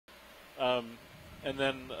And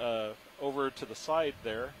then over to the side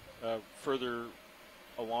there, further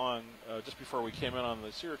along, just before we came in on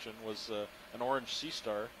the sea urchin, was an orange sea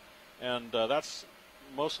star, and that's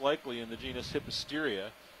most likely in the genus Hippisteria.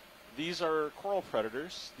 These are coral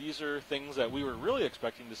predators. These are things that we were really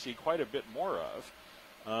expecting to see quite a bit more of.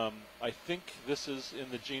 I think this is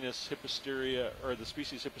in the genus Hippisteria, or the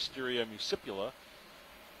species Hippisteria muscipula.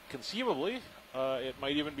 Conceivably, it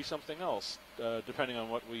might even be something else, depending on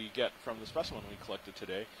what we get from the specimen we collected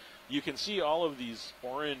today. You can see all of these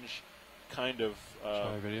orange kind of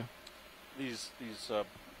these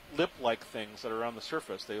lip-like things that are on the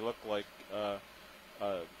surface. They look like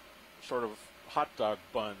sort of hot dog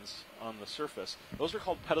buns on the surface. Those are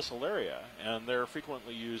called pedicelaria, and they're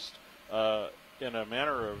frequently used in a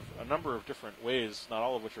number of different ways, not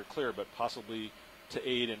all of which are clear, but possibly to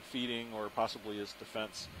aid in feeding or possibly as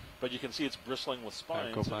defense. But you can see it's bristling with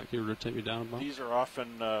spines. Go back here, rotate me down a bit. These are often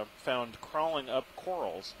found crawling up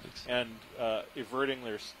corals and everting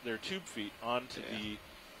their tube feet onto the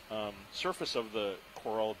surface of the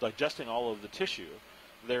coral, digesting all of the tissue.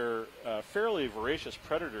 They're fairly voracious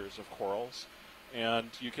predators of corals, and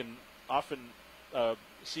you can often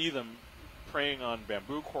see them preying on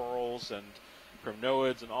bamboo corals and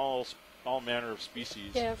primnoids and all manner of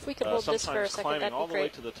species. Yeah, if we could hold this for a second, that'd be great. Sometimes climbing all the way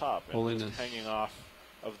to the top and Holiness. just hanging off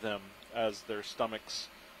of them as their stomachs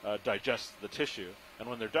digest the tissue. And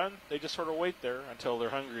when they're done, they just sort of wait there until they're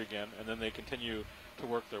hungry again, and then they continue to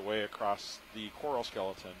work their way across the coral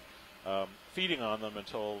skeleton, feeding on them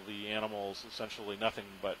until the animal's essentially nothing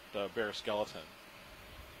but bare skeleton.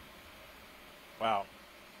 Wow.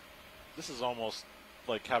 This is almost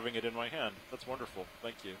like having it in my hand. That's wonderful.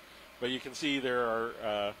 Thank you. But you can see there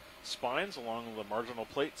are spines along the marginal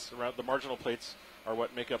plates. Around the marginal plates are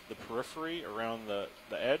what make up the periphery around the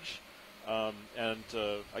edge. And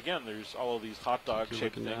again, there's all of these hot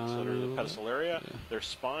dog-shaped things that are the pedicelaria. There's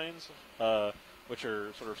spines, which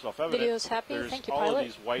are sort of self-evident. Video's happy. There's Thank you, all pilot. of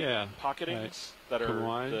these white pocketings that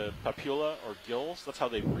are the papilla or gills. That's how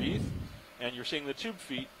they breathe. And you're seeing the tube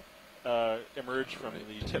feet emerge from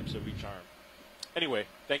the tips of each arm. Anyway,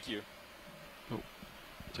 thank you. Oh,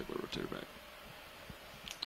 take my rotator back.